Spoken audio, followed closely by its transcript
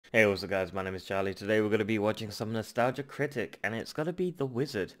Hey, what's up guys, my name is Charlie. Today we're going to be watching some nostalgia critic, and it's going to be The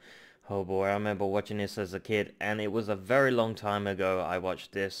Wizard. Oh boy, I remember watching this as a kid, and it was a very long time ago I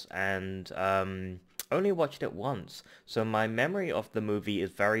watched this, and only watched it once. So my memory of the movie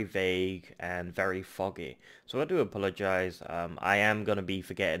is very vague and very foggy. So I do apologize. I am going to be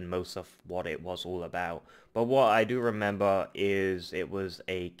forgetting most of what it was all about. But what I do remember is it was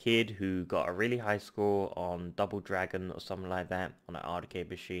a kid who got a really high score on Double Dragon or something like that on an arcade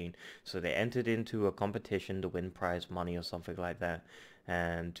machine. So they entered into a competition to win prize money or something like that,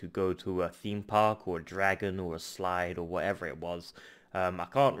 and to go to a theme park or a dragon or a slide or whatever it was. I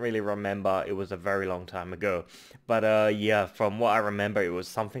can't really remember, it was a very long time ago. But yeah, from what I remember, it was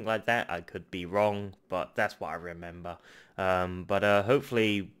something like that. I could be wrong, but that's what I remember. But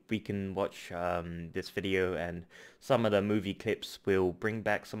hopefully we can watch this video, and some of the movie clips will bring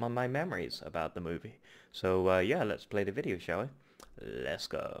back some of my memories about the movie. So yeah, let's play the video, shall we? Let's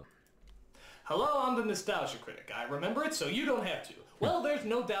go. Hello, I'm the Nostalgia Critic. I remember it, so you don't have to. Well, there's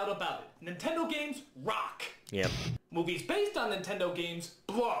no doubt about it. Nintendo games rock. Yep. Movies based on Nintendo games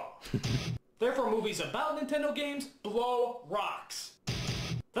blow. Therefore, movies about Nintendo games blow rocks.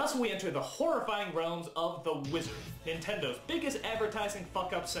 Thus, we enter the horrifying realms of The Wizard, Nintendo's biggest advertising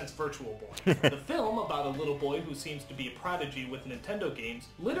fuck-up since Virtual Boy. The film, about a little boy who seems to be a prodigy with Nintendo games,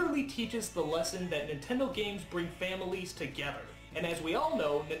 literally teaches the lesson that Nintendo games bring families together. And as we all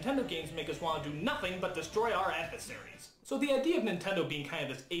know, Nintendo games make us want to do nothing but destroy our adversaries. So the idea of Nintendo being kind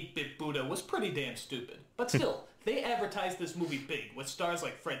of this 8-bit Buddha was pretty damn stupid. But still, they advertised this movie big, with stars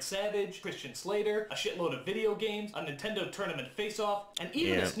like Fred Savage, Christian Slater, a shitload of video games, a Nintendo Tournament face-off, and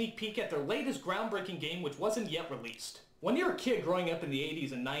even a sneak peek at their latest groundbreaking game which wasn't yet released. When you're a kid growing up in the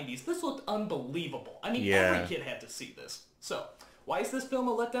 80s and 90s, this looked unbelievable. I mean, every kid had to see this. So, why is this film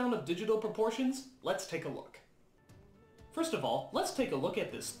a letdown of digital proportions? Let's take a look. First of all, let's take a look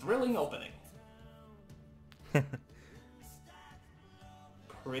at this thrilling opening.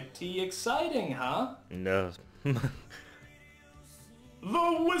 Pretty exciting, huh? No. The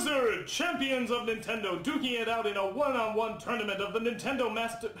Wizard! Champions of Nintendo duking it out in a one-on-one tournament of the Nintendo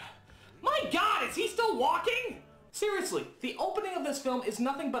Master... My god, is he still walking? Seriously, the opening of this film is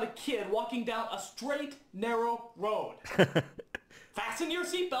nothing but a kid walking down a straight, narrow road. Fasten your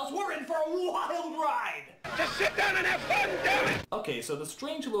seatbelts, we're in for a wild ride! Just sit down and have fun, damn it! Okay, so the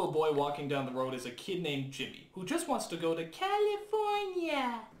strange little boy walking down the road is a kid named Jimmy, who just wants to go to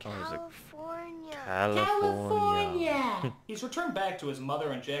California. California. He's returned back to his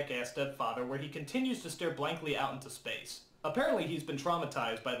mother and jackass stepfather, where he continues to stare blankly out into space. Apparently he's been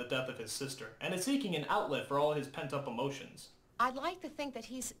traumatized by the death of his sister, and is seeking an outlet for all his pent-up emotions. I'd like to think that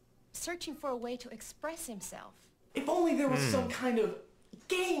he's searching for a way to express himself. If only there was some kind of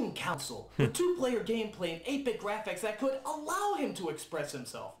game console with two-player gameplay and 8-bit graphics that could allow him to express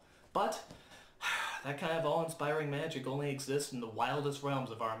himself. But that kind of awe-inspiring magic only exists in the wildest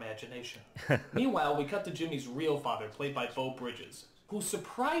realms of our imagination. Meanwhile, we cut to Jimmy's real father, played by Beau Bridges, who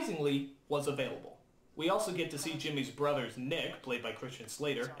surprisingly was available. We also get to see Jimmy's brothers Nick, played by Christian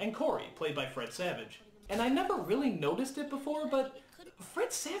Slater, and Corey, played by Fred Savage. And I never really noticed it before, but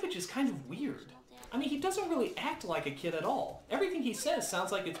Fred Savage is kind of weird. I mean, he doesn't really act like a kid at all. Everything he says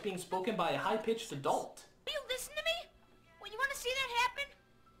sounds like it's being spoken by a high-pitched adult. Will you listen to me? When you want to see that happen?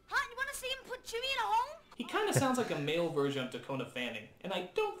 Huh? You want to see him put Jimmy in a home? He kind of sounds like a male version of Dakota Fanning, and I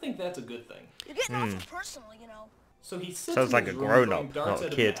don't think that's a good thing. You're getting awful personal, you know. So he sits Sounds in like his a room grown-up, throwing darts not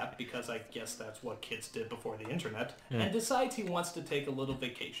a at kid. map, because I guess that's what kids did before the internet, and decides he wants to take a little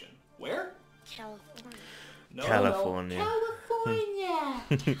vacation. Where? California. No, California. No.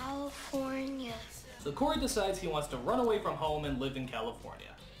 California! California. So Corey decides he wants to run away from home and live in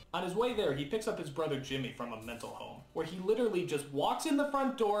California. On his way there, he picks up his brother Jimmy from a mental home, where he literally just walks in the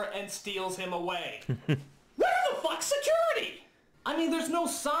front door and steals him away. Where the fuck's security? I mean, there's no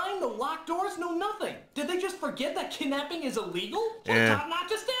sign, no locked doors, no nothing. Did they just forget that kidnapping is illegal? What a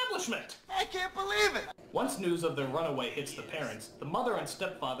top-notch establishment! I can't believe it! Once news of their runaway hits the parents, the mother and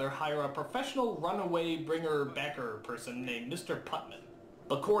stepfather hire a professional runaway bringer-backer person named Mr. Putman.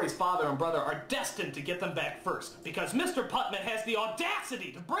 But Corey's father and brother are destined to get them back first, because Mr. Putman has the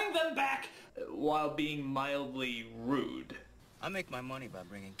audacity to bring them back while being mildly rude. I make my money by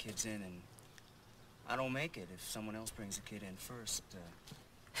bringing kids in, and I don't make it if someone else brings a kid in first.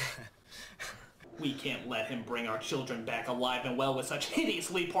 We can't let him bring our children back alive and well with such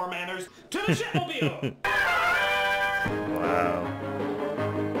hideously poor manners. To the shipmobile! Wow.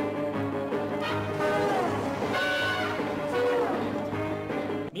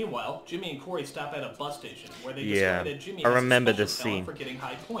 Meanwhile, Jimmy and Corey stop at a bus station where they discover that Jimmy I has remember a this special scene. for getting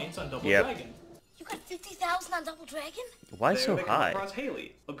high points on Double Yep. Dragon. You got 50,000 on Double Dragon? Why There so they come high? across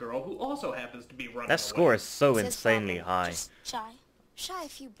Haley, a girl who also happens to be running That score away. is so Says insanely probably high. Just shy. Shy a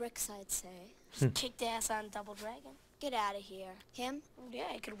few bricks, I'd say. Kicked ass on Double Dragon. Get out of here. Him? Yeah,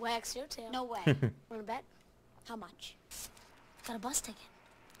 he could wax your tail. No way. Wanna bet? How much? Got a bus ticket.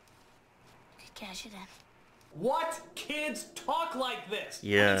 Could cash it in. What kids talk like this? I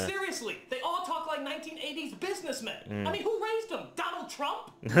Yeah. mean, seriously, they all talk like 1980s businessmen. I mean, who raised them? Donald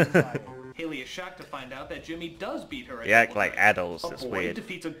Trump? Haley is shocked to find out that Jimmy does beat her at They act Double like Dragon. adults, A it's boy weird.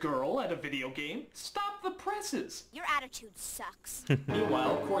 defeats a girl at a video game. Stop the presses. Your attitude sucks.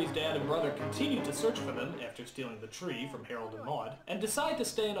 Meanwhile, Corey's dad and brother continue to search for them after stealing the tree from Harold and Maude, and decide to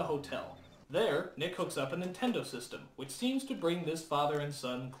stay in a hotel. There, Nick hooks up a Nintendo system, which seems to bring this father and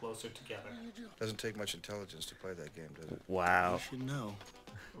son closer together. Doesn't take much intelligence to play that game, does it? Wow. You should know.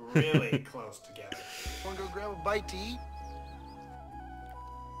 Really close together. Want to go grab a bite to eat?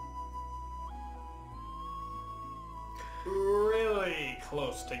 Really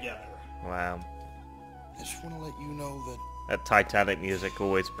close together. Wow. I just want to let you know that That Titanic music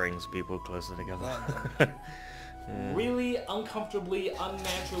always brings people closer together. Really uncomfortably,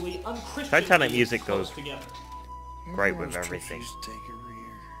 unnaturally, unchristianly Titanic music close goes together. Great Remember with those trips everything. you used to take every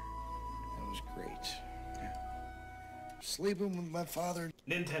year? That was great. Yeah. Sleeping with my father.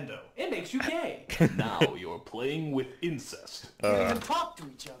 Nintendo. It makes you gay. Now you're playing with incest. Can't even talk to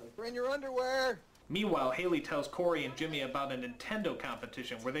each other. We're in your underwear. Meanwhile, Haley tells Corey and Jimmy about a Nintendo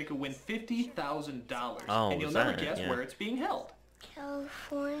competition where they could win $50,000. Oh, and you'll is never that it? guess Yeah. where it's being held.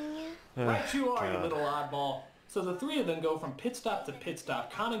 California? Right you are, you God. little oddball. So the three of them go from pit stop to pit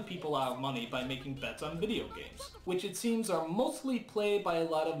stop, conning people out of money by making bets on video games, which it seems are mostly played by a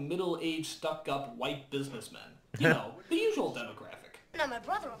lot of middle-aged, stuck-up white businessmen. You know, the usual demographic. Now my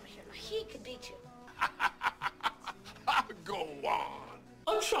brother over here, he could beat you. Go on.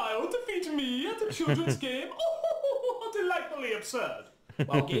 A child defeats me at a children's game? Oh, delightfully absurd.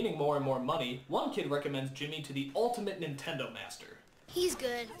 While gaining more and more money, one kid recommends Jimmy to the ultimate Nintendo master. He's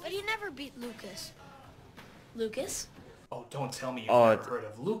good, but he never beat Lucas. Lucas? Oh, don't tell me you've Oh, never heard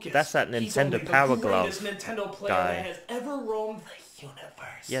of Lucas. that's that He's Nintendo only Power the Glove greatest Nintendo player guy. that has ever roamed the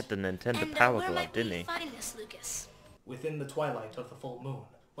universe. He had the Nintendo And Power where Glove, might didn't we he? find this Lucas? Within the twilight of the full moon,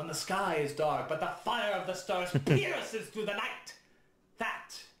 when the sky is dark, but the fire of the stars pierces through the night,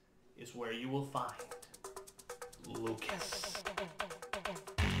 that is where you will find Lucas.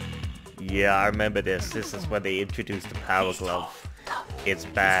 Yeah, I remember this. This is when they introduced the Power Glove. It's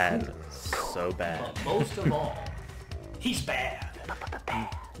bad. So bad. But most of all, he's bad.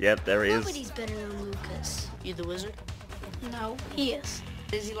 Yep, there is. Nobody's better than Lucas. You the wizard? No, he is.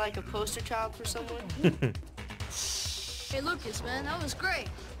 Is he like a poster child for someone? Hey, Lucas, man, that was great.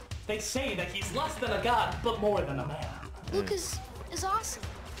 They say that he's less than a god, but more than a man. Lucas is awesome.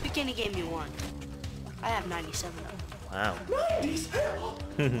 Pick any game you want. I have 97 of them. Wow.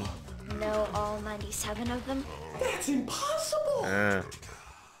 90s? Know all 97 of them? That's impossible!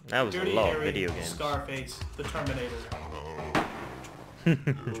 That was a Dirty lot of Harry, video games. Scarface, The Terminator.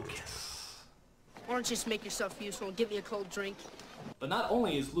 Lucas. Why don't you just make yourself useful and get me a cold drink? But not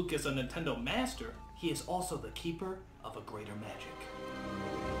only is Lucas a Nintendo master, he is also the keeper of a greater magic.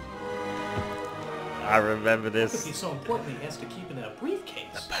 I remember Because this. he's so important, he has to keep it in a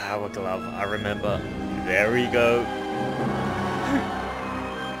briefcase. Power Glove. I remember. There we go.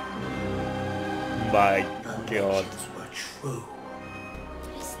 My God. Legends were true.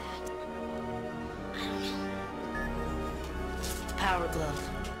 What is that? Power glove.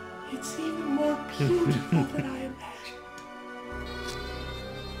 It's even more beautiful than I imagined.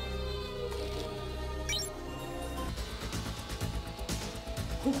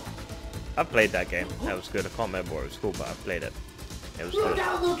 I played that game. That was good. I can't remember what it was called, but I played it. It was Look good.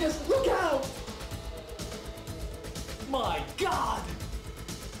 out, Lucas! Look out! My God!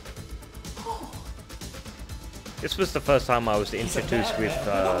 This was the first time I was introduced with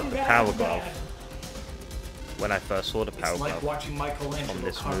the Power Glove. When I first saw the Power It's like Glove. watching Michelangelo from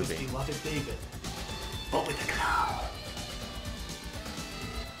this carve his movie. beloved David, but with a clown.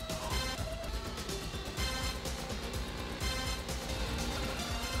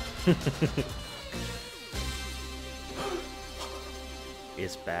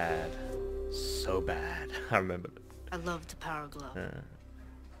 It's bad. So bad. I remember. I love the power glove.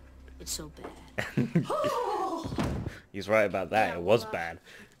 It's so bad. He's right about that. Yeah, It was well, bad.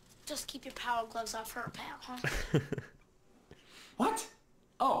 Just keep your power gloves off her, pal, huh? What?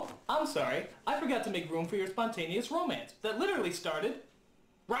 Oh, I'm sorry. I forgot to make room for your spontaneous romance that literally started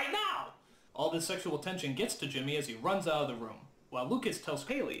right now. All this sexual tension gets to Jimmy as he runs out of the room, while Lucas tells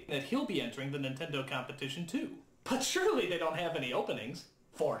Haley that he'll be entering the Nintendo competition too. But surely they don't have any openings.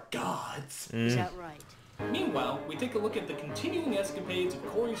 For gods. Is that right? Meanwhile, we take a look at the continuing escapades of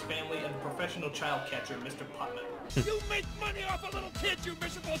Corey's family and the professional child catcher, Mr. Putman. You make money off of little kids, you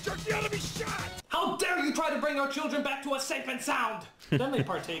miserable jerk! You ought to be shot! How dare you try to bring our children back to us safe and sound! Then they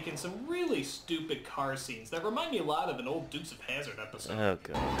partake in some really stupid car scenes that remind me a lot of an old Dukes of Hazzard episode. Oh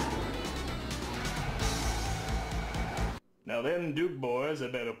god. Now them Duke boys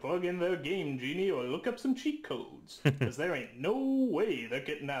had better plug in their game genie or look up some cheat codes. Cause there ain't no way they're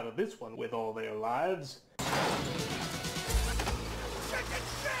getting out of this one with all their lives.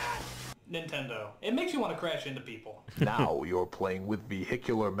 Nintendo. It makes you want to crash into people. Now you're playing with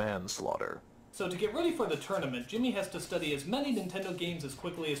vehicular manslaughter. So to get ready for the tournament, Jimmy has to study as many Nintendo games as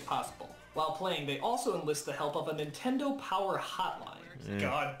quickly as possible. While playing, they also enlist the help of a Nintendo Power Hotline.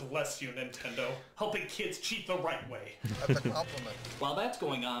 God bless you, Nintendo. Helping kids cheat the right way. That's a compliment. While that's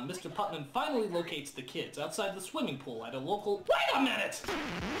going on, Mr. Putman finally locates the kids outside the swimming pool at a local... Wait a minute!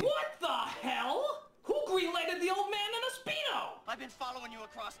 What the hell? Who green-lighted the old man in a Speedo? I've been following you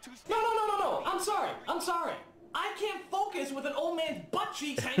across 2 states. No. I'm sorry. I can't focus with an old man's butt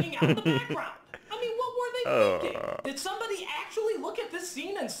cheeks hanging out in the background. I mean, what were they thinking? Did somebody actually look at this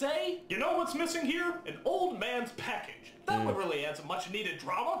scene and say, you know what's missing here? An old man's package. That would really add some much-needed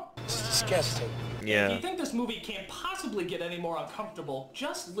drama. It's disgusting. Yeah. If you think this movie can't possibly get any more uncomfortable,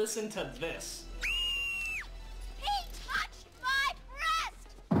 just listen to this. He touched my breast!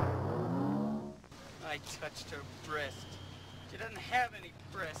 I touched her breast. She doesn't have any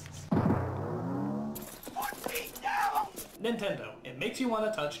breasts. Put me down! Nintendo, it makes you want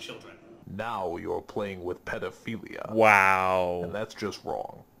to touch children. Now you're playing with pedophilia. Wow. And that's just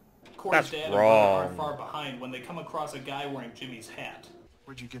wrong. Corey's That's dad and brother wrong. aren't far behind when they come across a guy wearing Jimmy's hat.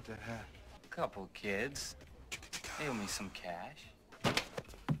 Where'd you get that hat? Couple kids. They owe me some cash.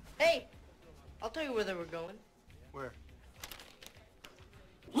 Hey, I'll tell you where they were going. Where?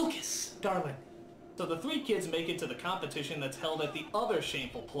 Lucas, darling. So the three kids make it to the competition that's held at the other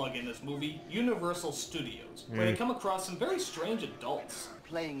shameful plug in this movie, Universal Studios, where they come across some very strange adults.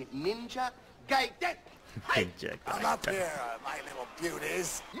 Playing Ninja Gaiden. Hey, I'm up here, my little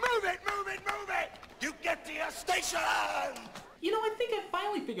beauties. Move it! You get to your station! You know, I think I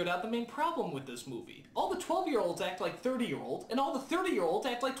finally figured out the main problem with this movie. All the 12-year-olds act like 30-year-olds, and all the 30-year-olds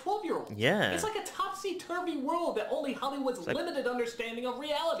act like 12-year-olds. Yeah. It's like a topsy-turvy world that only Hollywood's limited understanding of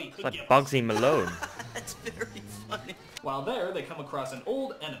reality could Like give us. Bugsy Malone. That's very funny. While there, they come across an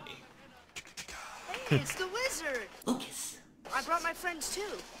old enemy. Hey, it's the wizard. Lucas. I brought my friends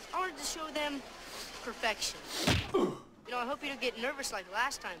too. I wanted to show them perfection. You know, I hope you don't get nervous like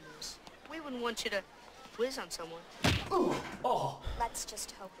last time, Liz. We wouldn't want you to whiz on someone. Oh. Let's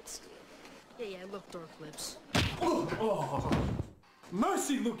just hope it's you. Yeah, look, Dark Lips. Oh.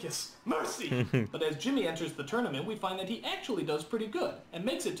 Mercy, Lucas! Mercy! But as Jimmy enters the tournament, we find that he actually does pretty good and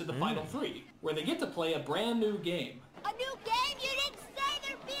makes it to the final three, where they get to play a brand new game. A new game? You didn't say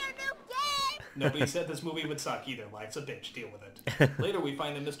there'd be a new game! Nobody said this movie would suck either. Life's a bitch. Deal with it. Later, we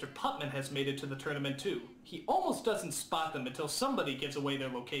find that Mr. Putman has made it to the tournament too. He almost doesn't spot them until somebody gives away their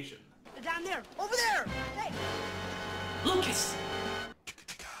location. They're down there. Over there! Hey! Lucas!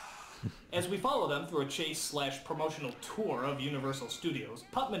 As we follow them through a chase/promotional tour of Universal Studios,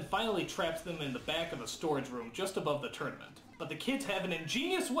 Putman finally traps them in the back of a storage room just above the tournament. But the kids have an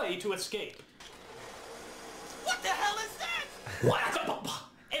ingenious way to escape. What the hell is that? What?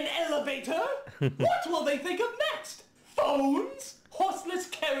 An elevator? What will they think of next? Phones? Horseless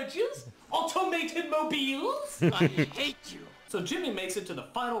carriages? Automated mobiles? I hate you. So Jimmy makes it to the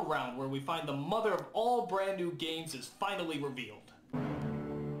final round where we find the mother of all brand new games is finally revealed.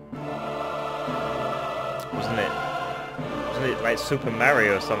 Wasn't it like Super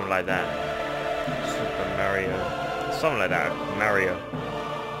Mario or something like that? Super Mario. Something like that. Mario.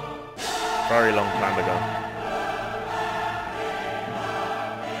 Very long time ago.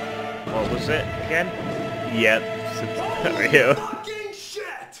 What was it again? Yep, Super Mario. Fucking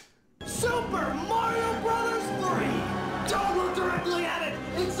shit! Super Mario Brothers 3! Don't look directly at it!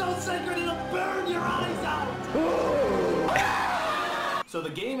 It's so sacred it'll burn your eyes out! So the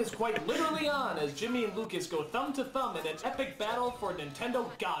game is quite literally on as Jimmy and Lucas go thumb to thumb in an epic battle for Nintendo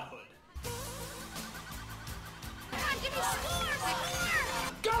godhood. Come on, Jimmy, score!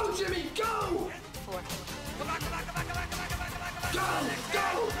 Go, Jimmy, go! Four. Go!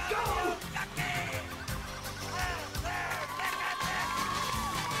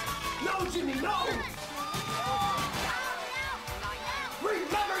 No, Jimmy, no!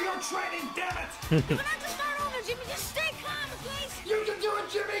 Remember your training, damn it! We're not to start over, Jimmy. Just stay calm, please. You can do it,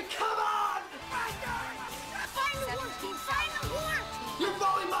 Jimmy! Come on! Find the horse, team. Find the horse. You're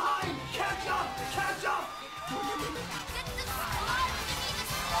falling behind! Catch up! Catch up! Get the squad. We need to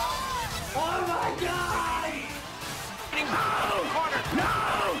Die! No! Corner! No!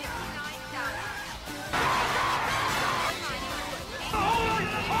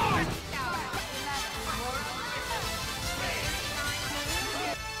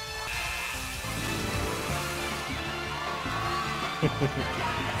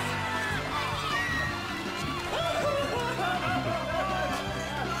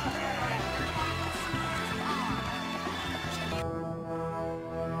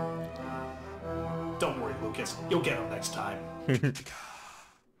 Don't worry, Lucas. You'll get him next time.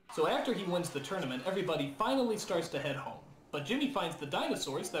 So after he wins the tournament, everybody finally starts to head home. But Jimmy finds the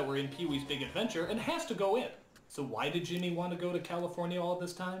dinosaurs that were in Pee-wee's Big Adventure and has to go in. So why did Jimmy want to go to California all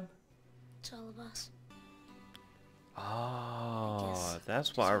this time? It's all of us. Oh,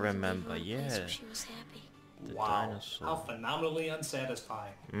 that's what I remember, yeah. She was happy. The Wow, dinosaur. how phenomenally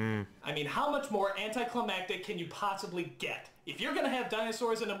unsatisfying. Mm. I mean, how much more anticlimactic can you possibly get? If you're gonna have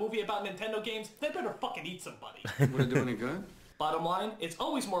dinosaurs in a movie about Nintendo games, they better fucking eat somebody. Would it do any good? Bottom line, it's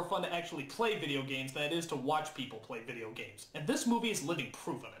always more fun to actually play video games than it is to watch people play video games. And this movie is living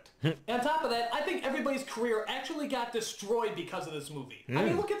proof of it. And on top of that, I think everybody's career actually got destroyed because of this movie. I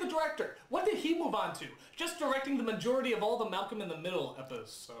mean, look at the director. What did he move on to? Just directing the majority of all the Malcolm in the Middle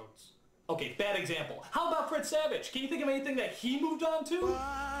episodes. Okay, bad example. How about Fred Savage? Can you think of anything that he moved on to?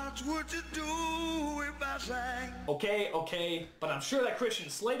 What would you do if I sang? Okay, but I'm sure that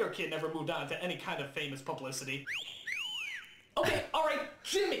Christian Slater kid never moved on to any kind of famous publicity. Okay, alright,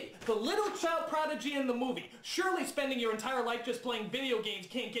 Jimmy, the little child prodigy in the movie. Surely spending your entire life just playing video games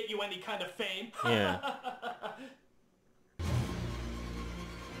can't get you any kind of fame. Yeah.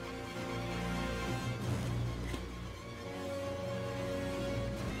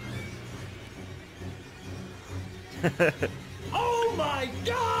 Oh my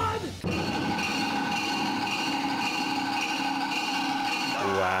god!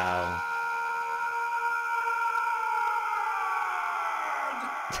 Wow.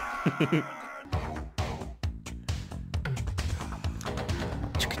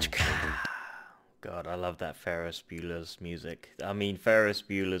 God, I love that Ferris Bueller's music. I mean, Ferris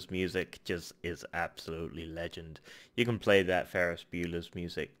Bueller's music just is absolutely legend. You can play that Ferris Bueller's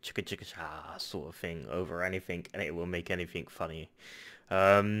music, chicka chicka cha sort of thing, over anything, and it will make anything funny.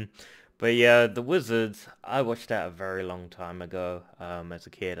 But yeah, The Wizard, I watched that a very long time ago, as a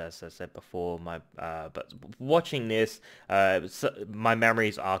kid, as I said before. But watching this, my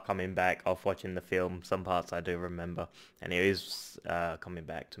memories are coming back of watching the film. Some parts I do remember, and it is coming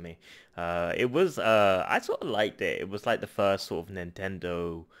back to me. I sort of liked it. It was like the first sort of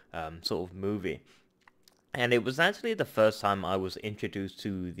Nintendo sort of movie. And it was actually the first time I was introduced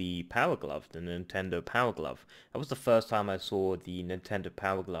to the Power Glove, the Nintendo Power Glove. That was the first time I saw the Nintendo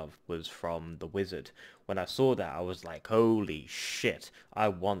Power Glove was from The Wizard. When I saw that, I was like, holy shit, I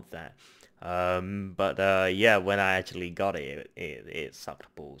want that. Yeah, when I actually got it, it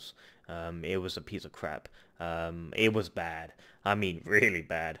sucked balls. It was a piece of crap. It was bad. I mean, really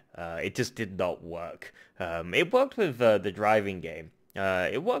bad. It just did not work. It worked with the driving game.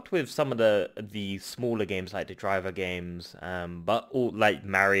 It worked with some of the smaller games like the driver games, but all like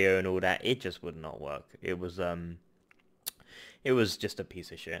Mario and all that, it just would not work. It was just a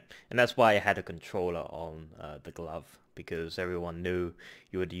piece of shit, and that's why I had a controller on the glove, because everyone knew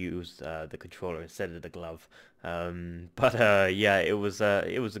you would use the controller instead of the glove. Yeah, it was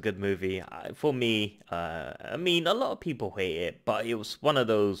a good movie for me. I mean, a lot of people hate it, but it was one of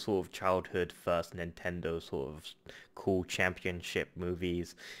those sort of childhood first Nintendo sort of cool championship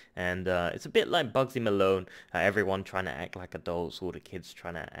movies, and it's a bit like Bugsy Malone. Everyone trying to act like adults, all the kids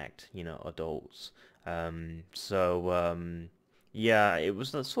trying to act, adults. Yeah, it was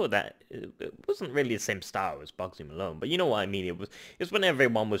sort of that. It wasn't really the same style as Bugsy Malone, but you know what I mean. It's when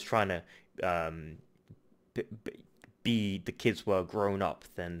everyone was trying to be the kids were grown up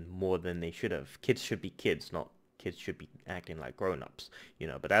more than they should have. Kids should be kids, not kids should be acting like grown-ups,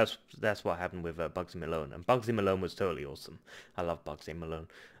 but that's what happened with Bugsy Malone, and Bugsy Malone was totally awesome. I love Bugsy Malone.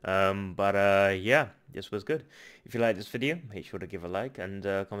 Yeah, this was good. If you like this video, make sure to give a like and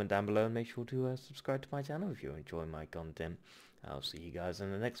comment down below, and make sure to subscribe to my channel if you enjoy my content. I'll see you guys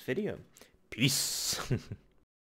in the next video. Peace.